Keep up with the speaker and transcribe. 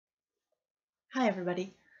Hi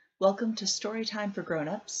everybody, welcome to Storytime for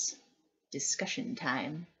Grown-Ups, discussion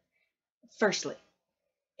time. Firstly,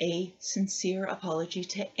 a sincere apology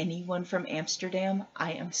to anyone from Amsterdam.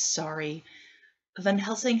 I am sorry. Van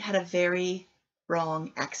Helsing had a very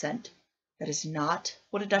wrong accent. That is not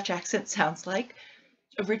what a Dutch accent sounds like.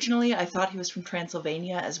 Originally, I thought he was from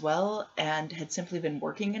Transylvania as well and had simply been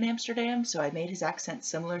working in Amsterdam, so I made his accent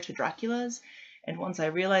similar to Dracula's. And once I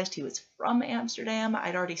realized he was from Amsterdam,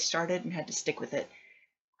 I'd already started and had to stick with it.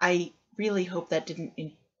 I really hope that didn't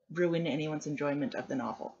ruin anyone's enjoyment of the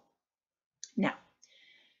novel. Now,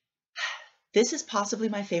 this is possibly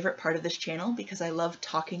my favorite part of this channel because I love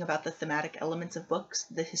talking about the thematic elements of books,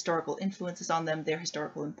 the historical influences on them, their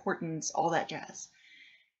historical importance, all that jazz.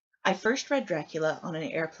 I first read Dracula on an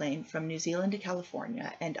airplane from New Zealand to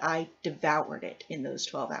California, and I devoured it in those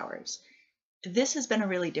 12 hours. This has been a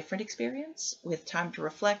really different experience, with time to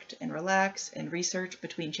reflect and relax and research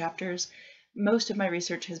between chapters. Most of my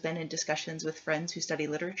research has been in discussions with friends who study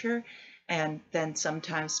literature, and then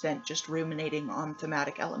sometimes spent just ruminating on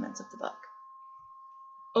thematic elements of the book.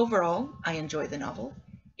 Overall, I enjoy the novel.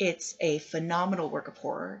 It's a phenomenal work of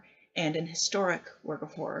horror, and an historic work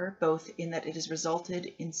of horror, both in that it has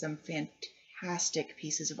resulted in some fantastic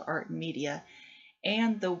pieces of art and media,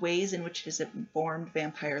 and the ways in which it has informed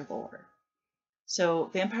vampire lore. So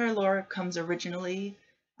vampire lore comes originally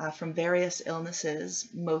from various illnesses,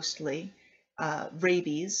 mostly,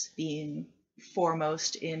 rabies being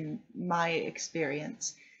foremost in my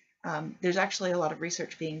experience. There's actually a lot of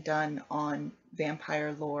research being done on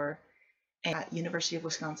vampire lore at University of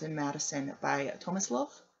Wisconsin-Madison by Tomislav.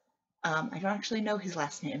 I don't actually know his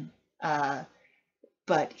last name,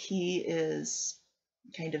 but he is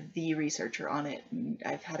kind of the researcher on it, and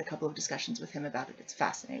I've had a couple of discussions with him about it. It's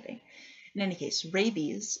fascinating. In any case,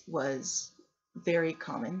 rabies was very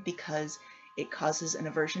common because it causes an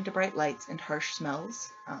aversion to bright lights and harsh smells,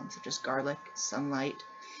 such as garlic, sunlight.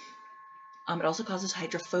 It also causes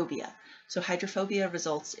hydrophobia. So hydrophobia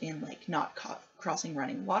results in not crossing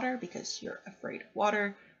running water because you're afraid of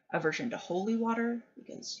water, aversion to holy water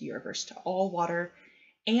because you're averse to all water,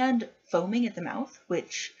 and foaming at the mouth,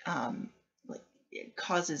 which it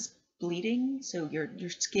causes bleeding, so your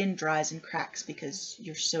skin dries and cracks because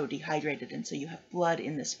you're so dehydrated, and so you have blood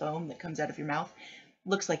in this foam that comes out of your mouth.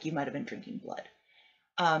 Looks like you might have been drinking blood.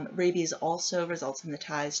 Rabies also results in the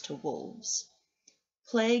ties to wolves.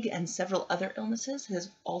 Plague and several other illnesses has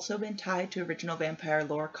also been tied to original vampire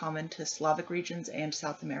lore common to Slavic regions and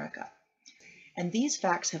South America. And these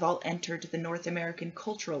facts have all entered the North American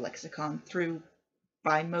cultural lexicon through,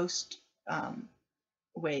 by most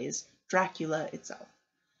ways, Dracula itself.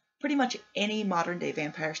 Pretty much any modern-day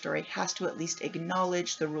vampire story has to at least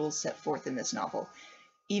acknowledge the rules set forth in this novel,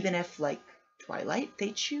 even if, like Twilight,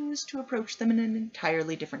 they choose to approach them in an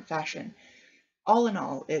entirely different fashion. All in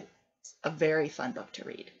all, it's a very fun book to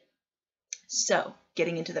read. So,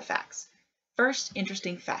 getting into the facts. First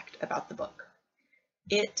interesting fact about the book.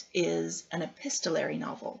 It is an epistolary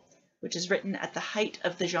novel, which is written at the height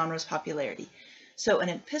of the genre's popularity. So an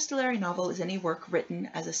epistolary novel is any work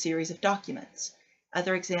written as a series of documents.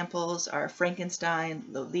 Other examples are Frankenstein,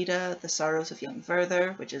 Lolita, The Sorrows of Young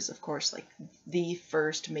Werther, which is, of course, the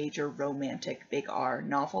first major romantic big R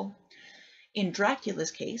novel. In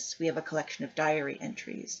Dracula's case, we have a collection of diary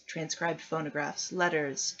entries, transcribed phonographs,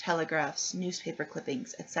 letters, telegraphs, newspaper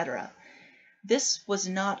clippings, etc. This was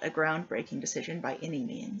not a groundbreaking decision by any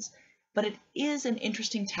means, but it is an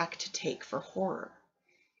interesting tack to take for horror.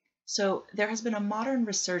 So there has been a modern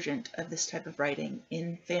resurgence of this type of writing,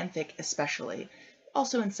 in fanfic especially,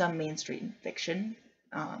 also in some mainstream fiction.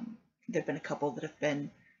 There have been a couple that have been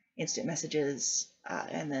instant messages,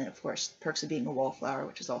 and then, of course, Perks of Being a Wallflower,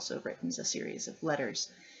 which is also written as a series of letters.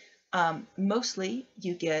 Mostly,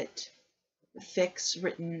 you get fics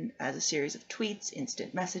written as a series of tweets,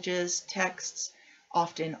 instant messages, texts,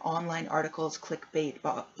 often online articles, clickbait,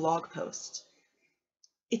 blog posts.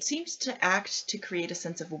 It seems to act to create a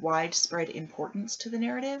sense of widespread importance to the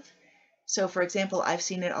narrative. So, for example, I've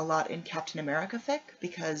seen it a lot in Captain America fic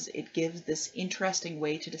because it gives this interesting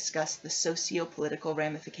way to discuss the socio-political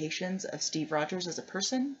ramifications of Steve Rogers as a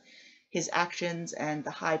person, his actions, and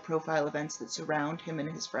the high-profile events that surround him and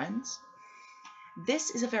his friends.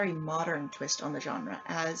 This is a very modern twist on the genre,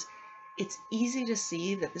 as it's easy to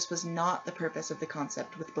see that this was not the purpose of the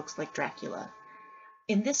concept with books like Dracula.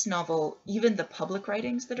 In this novel, even the public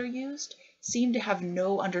writings that are used seem to have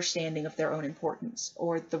no understanding of their own importance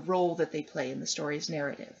or the role that they play in the story's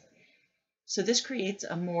narrative. So this creates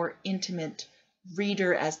a more intimate,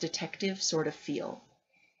 reader as detective sort of feel.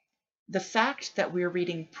 The fact that we're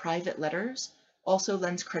reading private letters also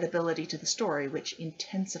lends credibility to the story, which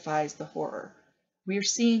intensifies the horror. We're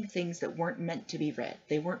seeing things that weren't meant to be read.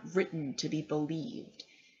 They weren't written to be believed.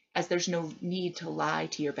 As there's no need to lie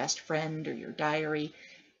to your best friend or your diary,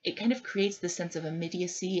 it kind of creates the sense of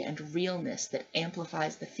immediacy and realness that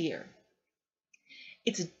amplifies the fear.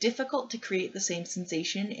 It's difficult to create the same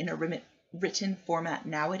sensation in a written format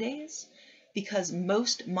nowadays, because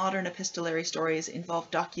most modern epistolary stories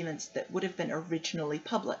involve documents that would have been originally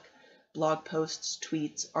public. Blog posts,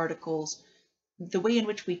 tweets, articles. The way in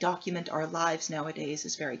which we document our lives nowadays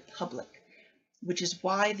is very public, which is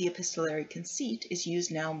why the epistolary conceit is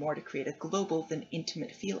used now more to create a global than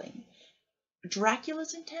intimate feeling.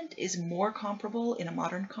 Dracula's intent is more comparable in a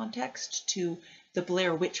modern context to the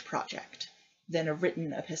Blair Witch Project than a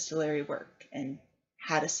written epistolary work, and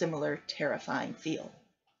had a similar terrifying feel.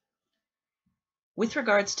 With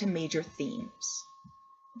regards to major themes,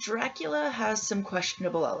 Dracula has some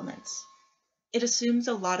questionable elements. It assumes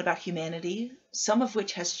a lot about humanity, some of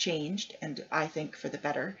which has changed, and I think for the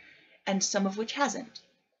better, and some of which hasn't.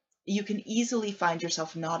 You can easily find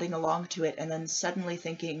yourself nodding along to it and then suddenly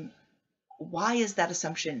thinking, why is that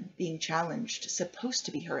assumption being challenged supposed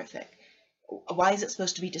to be horrific? Why is it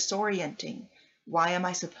supposed to be disorienting? Why am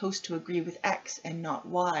I supposed to agree with X and not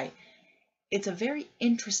Y? It's a very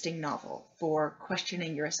interesting novel for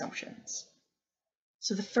questioning your assumptions.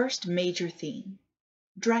 So the first major theme,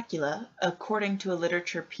 Dracula, according to a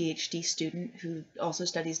literature PhD student who also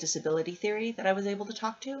studies disability theory that I was able to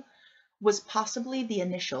talk to, was possibly the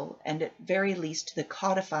initial and at very least the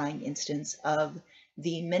codifying instance of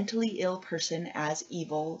the mentally ill person as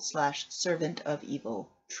evil / servant of evil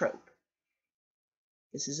trope.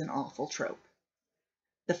 This is an awful trope.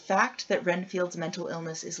 The fact that Renfield's mental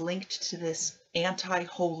illness is linked to this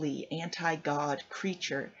anti-holy, anti-God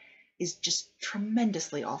creature is just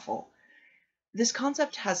tremendously awful. This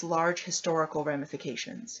concept has large historical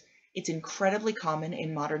ramifications. It's incredibly common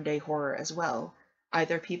in modern-day horror as well.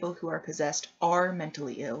 Either people who are possessed are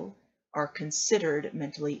mentally ill, are considered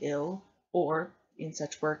mentally ill, or, in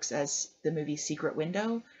such works as the movie Secret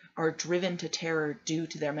Window, are driven to terror due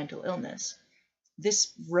to their mental illness.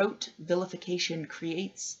 This rote vilification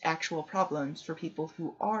creates actual problems for people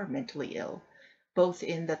who are mentally ill, both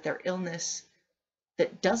in that their illness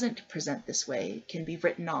that doesn't present this way can be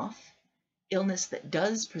written off, illness that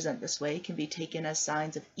does present this way can be taken as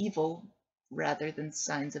signs of evil rather than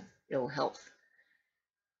signs of ill health.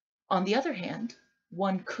 On the other hand,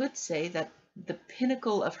 one could say that the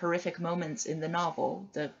pinnacle of horrific moments in the novel,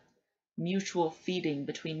 the mutual feeding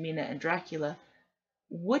between Mina and Dracula,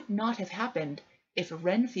 would not have happened if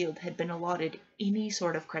Renfield had been allotted any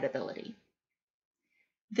sort of credibility.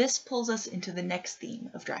 This pulls us into the next theme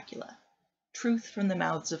of Dracula, truth from the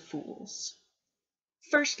mouths of fools.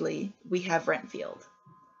 Firstly, we have Renfield.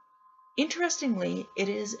 Interestingly, it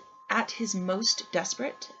is at his most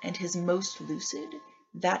desperate and his most lucid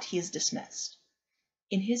that he is dismissed.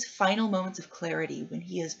 In his final moments of clarity, when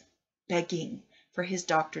he is begging for his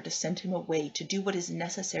doctor to send him away to do what is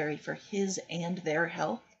necessary for his and their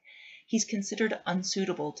health, he's considered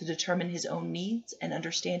unsuitable to determine his own needs and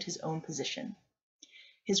understand his own position.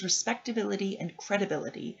 His respectability and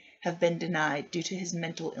credibility have been denied due to his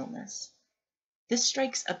mental illness. This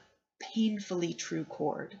strikes a painfully true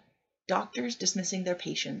chord. Doctors dismissing their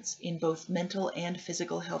patients in both mental and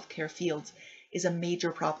physical healthcare fields is a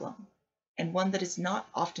major problem, and one that is not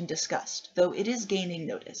often discussed, though it is gaining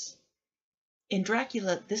notice. In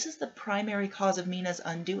Dracula, this is the primary cause of Mina's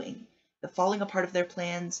undoing, the falling apart of their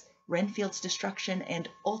plans, Renfield's destruction, and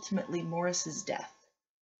ultimately Morris's death.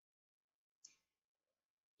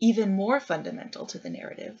 Even more fundamental to the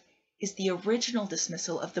narrative is the original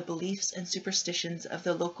dismissal of the beliefs and superstitions of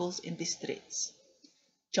the locals in Bistritz.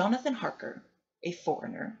 Jonathan Harker, a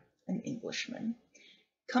foreigner, an Englishman,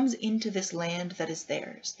 comes into this land that is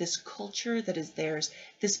theirs, this culture that is theirs,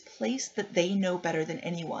 this place that they know better than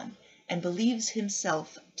anyone, and believes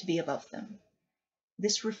himself to be above them.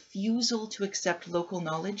 This refusal to accept local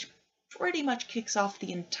knowledge pretty much kicks off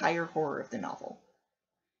the entire horror of the novel.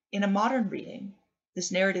 In a modern reading,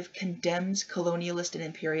 this narrative condemns colonialist and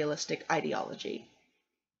imperialistic ideology.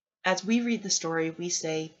 As we read the story, we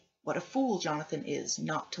say, what a fool Jonathan is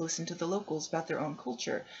not to listen to the locals about their own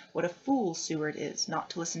culture. What a fool Seward is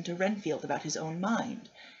not to listen to Renfield about his own mind.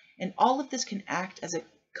 And all of this can act as a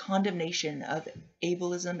condemnation of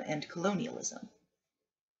ableism and colonialism.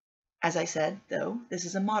 As I said, though, this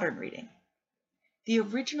is a modern reading. The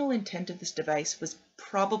original intent of this device was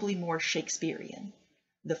probably more Shakespearean.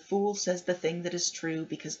 The fool says the thing that is true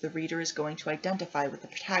because the reader is going to identify with the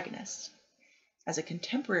protagonist. As a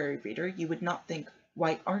contemporary reader, you would not think,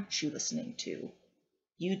 why aren't you listening to?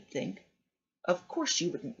 You'd think, of course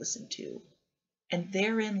you wouldn't listen to. And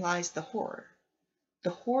therein lies the horror. The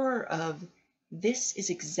horror of, this is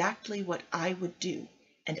exactly what I would do,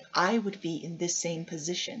 and I would be in this same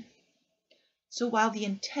position. So while the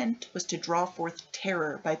intent was to draw forth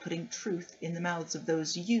terror by putting truth in the mouths of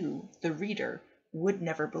those you, the reader, would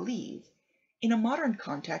never believe, in a modern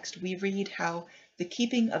context we read how the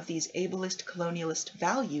keeping of these ableist colonialist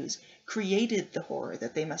values created the horror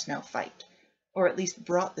that they must now fight, or at least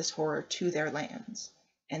brought this horror to their lands.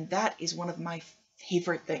 And that is one of my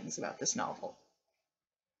favorite things about this novel.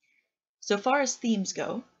 So far as themes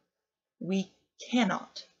go, we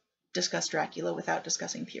cannot discuss Dracula without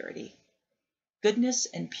discussing purity. Goodness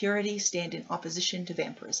and purity stand in opposition to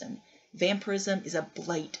vampirism. Vampirism is a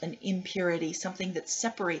blight, an impurity, something that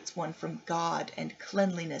separates one from God and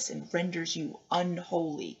cleanliness and renders you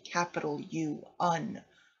unholy, capital U,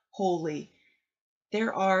 unholy.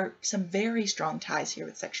 There are some very strong ties here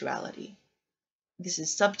with sexuality. This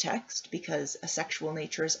is subtext because a sexual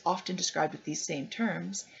nature is often described with these same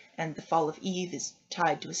terms, and the fall of Eve is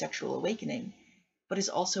tied to a sexual awakening, but is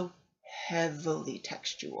also heavily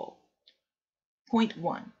textual. Point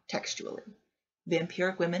 1, textually.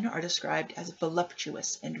 Vampiric women are described as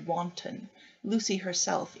voluptuous and wanton. Lucy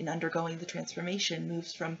herself, in undergoing the transformation,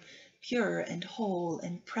 moves from pure and whole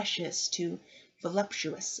and precious to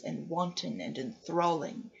voluptuous and wanton and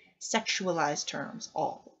enthralling, sexualized terms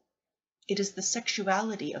all. It is the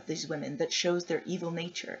sexuality of these women that shows their evil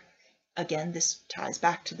nature. Again, this ties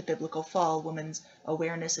back to the biblical fall, woman's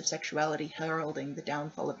awareness of sexuality heralding the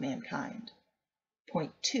downfall of mankind.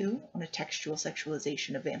 Point 2, on a textual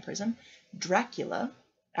sexualization of vampirism, Dracula,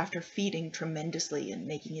 after feeding tremendously and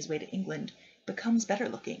making his way to England, becomes better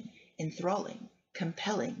looking, enthralling,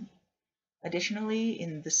 compelling. Additionally,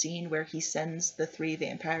 in the scene where he sends the 3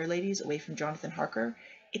 vampire ladies away from Jonathan Harker,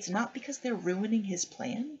 it's not because they're ruining his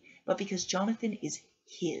plan, but because Jonathan is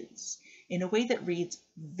his, in a way that reads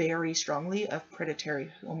very strongly of predatory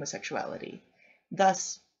homosexuality,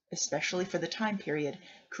 thus, especially for the time period,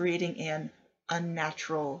 creating an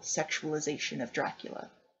unnatural sexualization of Dracula.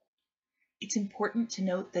 It's important to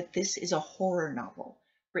note that this is a horror novel,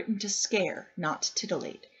 written to scare, not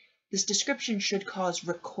titillate. This description should cause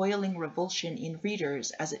recoiling revulsion in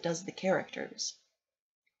readers as it does the characters.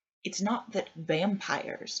 It's not that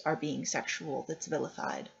vampires are being sexual that's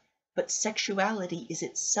vilified, but sexuality is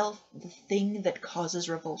itself the thing that causes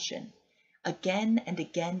revulsion. Again and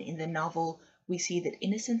again in the novel, we see that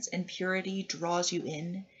innocence and purity draws you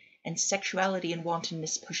in, and sexuality and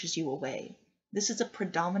wantonness pushes you away. This is a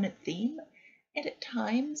predominant theme, and at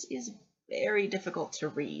times is very difficult to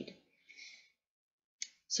read.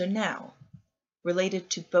 So now,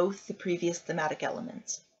 related to both the previous thematic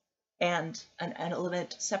elements, and an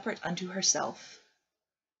element separate unto herself,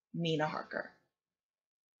 Mina Harker.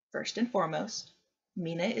 First and foremost,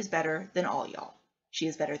 Mina is better than all y'all. She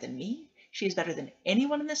is better than me, she is better than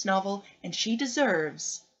anyone in this novel, and she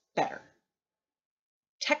deserves better.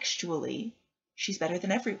 Textually, she's better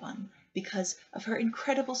than everyone because of her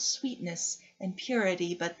incredible sweetness and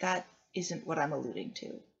purity, but that isn't what I'm alluding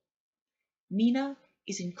to. Mina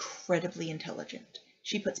is incredibly intelligent.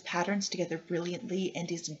 She puts patterns together brilliantly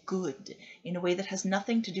and is good in a way that has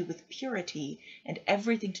nothing to do with purity and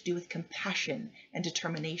everything to do with compassion and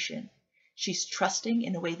determination. She's trusting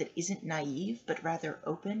in a way that isn't naive, but rather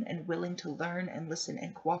open and willing to learn and listen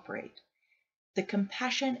and cooperate. The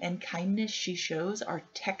compassion and kindness she shows are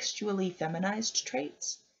textually feminized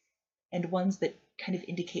traits, and ones that kind of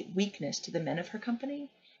indicate weakness to the men of her company,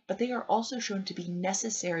 but they are also shown to be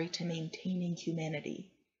necessary to maintaining humanity.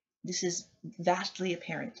 This is vastly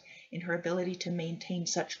apparent in her ability to maintain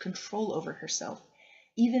such control over herself,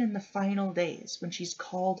 even in the final days when she's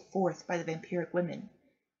called forth by the vampiric women.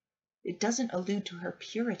 It doesn't allude to her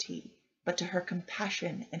purity, but to her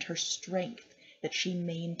compassion and her strength that she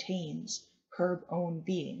maintains her own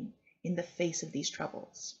being in the face of these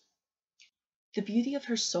troubles. The beauty of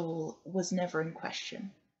her soul was never in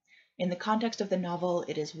question. In the context of the novel,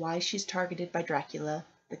 it is why she's targeted by Dracula.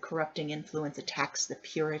 The corrupting influence attacks the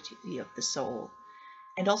purity of the soul,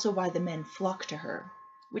 and also why the men flock to her,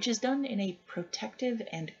 which is done in a protective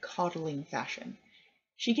and coddling fashion.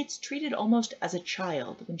 She gets treated almost as a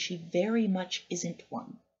child when she very much isn't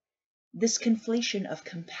one. This conflation of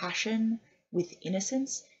compassion with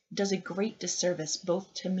innocence does a great disservice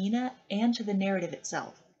both to Mina and to the narrative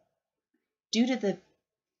itself. Due to the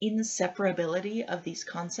inseparability of these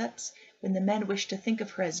concepts, when the men wish to think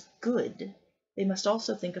of her as good, they must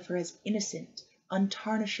also think of her as innocent,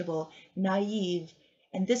 untarnishable, naive,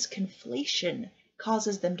 and this conflation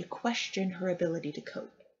causes them to question her ability to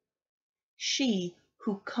cope. She,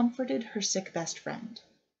 who comforted her sick best friend,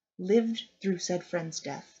 lived through said friend's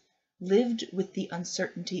death, lived with the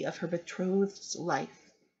uncertainty of her betrothed's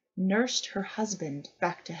life, nursed her husband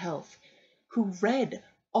back to health, who read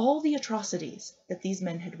all the atrocities that these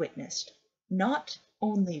men had witnessed, not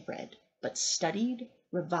only read, but studied,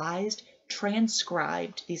 revised,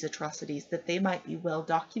 transcribed these atrocities that they might be well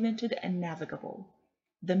documented and navigable.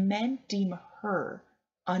 The men deem her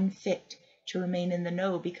unfit to remain in the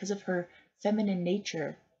know because of her feminine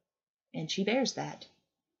nature, and she bears that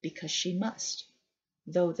because she must,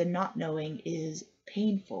 though the not knowing is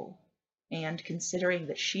painful, and considering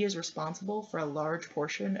that she is responsible for a large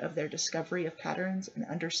portion of their discovery of patterns and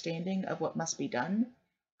understanding of what must be done,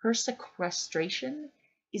 her sequestration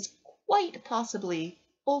is quite possibly,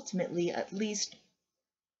 ultimately, at least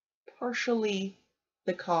partially,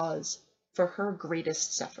 the cause for her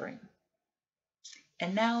greatest suffering.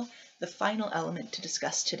 And now, the final element to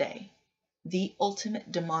discuss today, the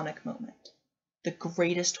ultimate demonic moment, the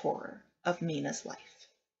greatest horror of Mina's life.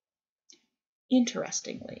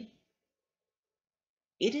 Interestingly,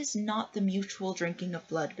 it is not the mutual drinking of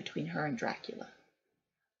blood between her and Dracula.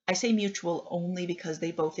 I say mutual only because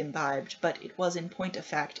they both imbibed, but it was in point of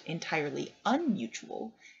fact entirely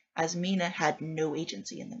unmutual, as Mina had no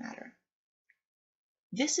agency in the matter.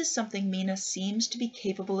 This is something Mina seems to be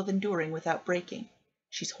capable of enduring without breaking.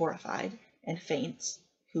 She's horrified and faints,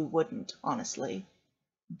 who wouldn't, honestly,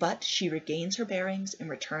 but she regains her bearings and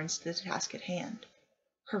returns to the task at hand.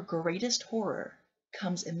 Her greatest horror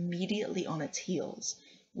comes immediately on its heels,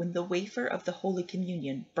 when the wafer of the Holy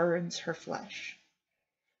Communion burns her flesh.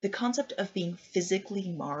 The concept of being physically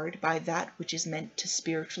marred by that which is meant to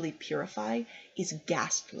spiritually purify is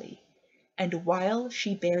ghastly, and while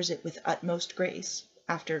she bears it with utmost grace,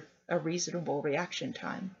 after a reasonable reaction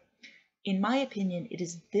time, in my opinion, it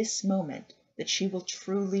is this moment that she will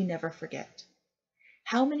truly never forget.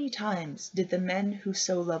 How many times did the men who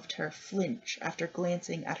so loved her flinch after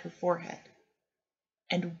glancing at her forehead?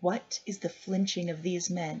 And what is the flinching of these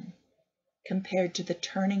men compared to the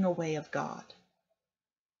turning away of God?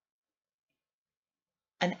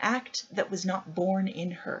 An act that was not born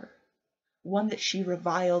in her, one that she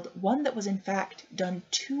reviled, one that was in fact done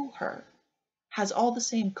to her, has all the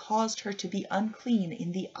same caused her to be unclean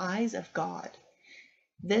in the eyes of God.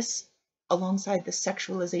 This, alongside the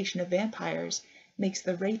sexualization of vampires, makes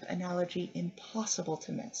the rape analogy impossible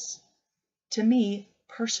to miss. To me,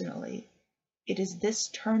 personally, it is this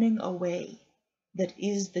turning away that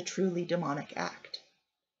is the truly demonic act.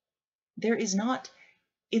 There is not,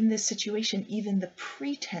 in this situation, even the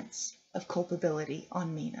pretense of culpability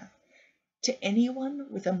on Mina. To anyone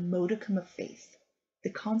with a modicum of faith, the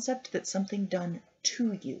concept that something done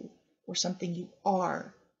to you, or something you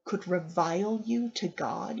are, could revile you to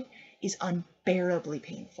God is unbearably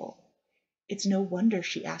painful. It's no wonder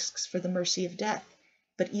she asks for the mercy of death,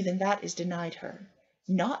 but even that is denied her,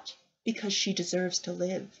 not because she deserves to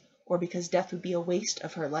live, or because death would be a waste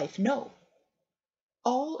of her life. No.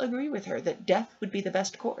 All agree with her that death would be the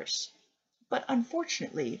best course. But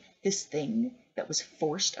unfortunately, this thing that was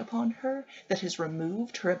forced upon her, that has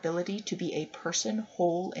removed her ability to be a person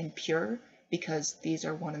whole and pure, because these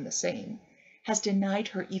are one and the same, has denied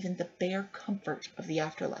her even the bare comfort of the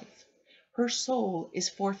afterlife. Her soul is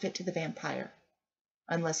forfeit to the vampire,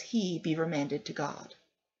 unless he be remanded to God.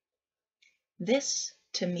 This,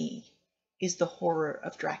 to me, is the horror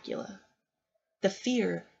of Dracula. The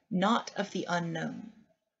fear not of the unknown,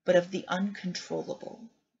 but of the uncontrollable.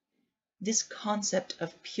 This concept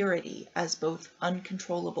of purity as both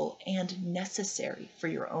uncontrollable and necessary for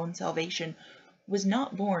your own salvation was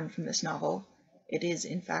not born from this novel. It is,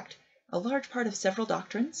 in fact, a large part of several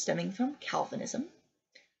doctrines stemming from Calvinism,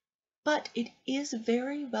 but it is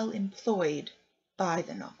very well employed by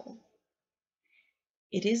the novel.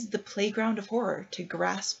 It is the playground of horror to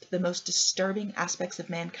grasp the most disturbing aspects of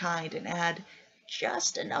mankind and add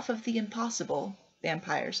just enough of the impossible —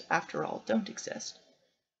 vampires, after all, don't exist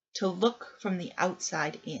 — to look from the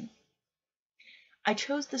outside in. I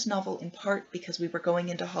chose this novel in part because we were going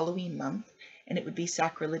into Halloween month, and it would be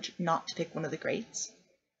sacrilege not to pick one of the greats,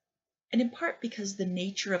 and in part because the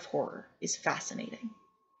nature of horror is fascinating.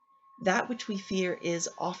 That which we fear is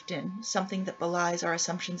often something that belies our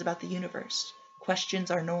assumptions about the universe,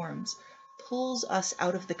 questions our norms, pulls us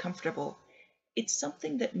out of the comfortable. It's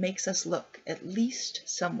something that makes us look, at least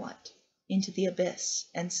somewhat, into the abyss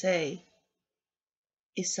and say,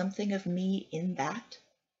 is something of me in that?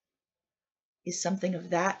 Is something of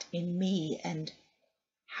that in me, and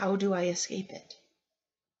how do I escape it?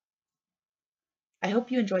 I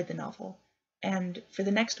hope you enjoyed the novel, and for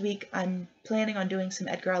the next week I'm planning on doing some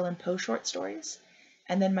Edgar Allan Poe short stories,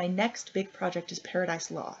 and then my next big project is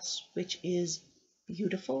Paradise Lost, which is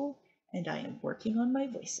beautiful, and I am working on my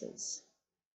voices.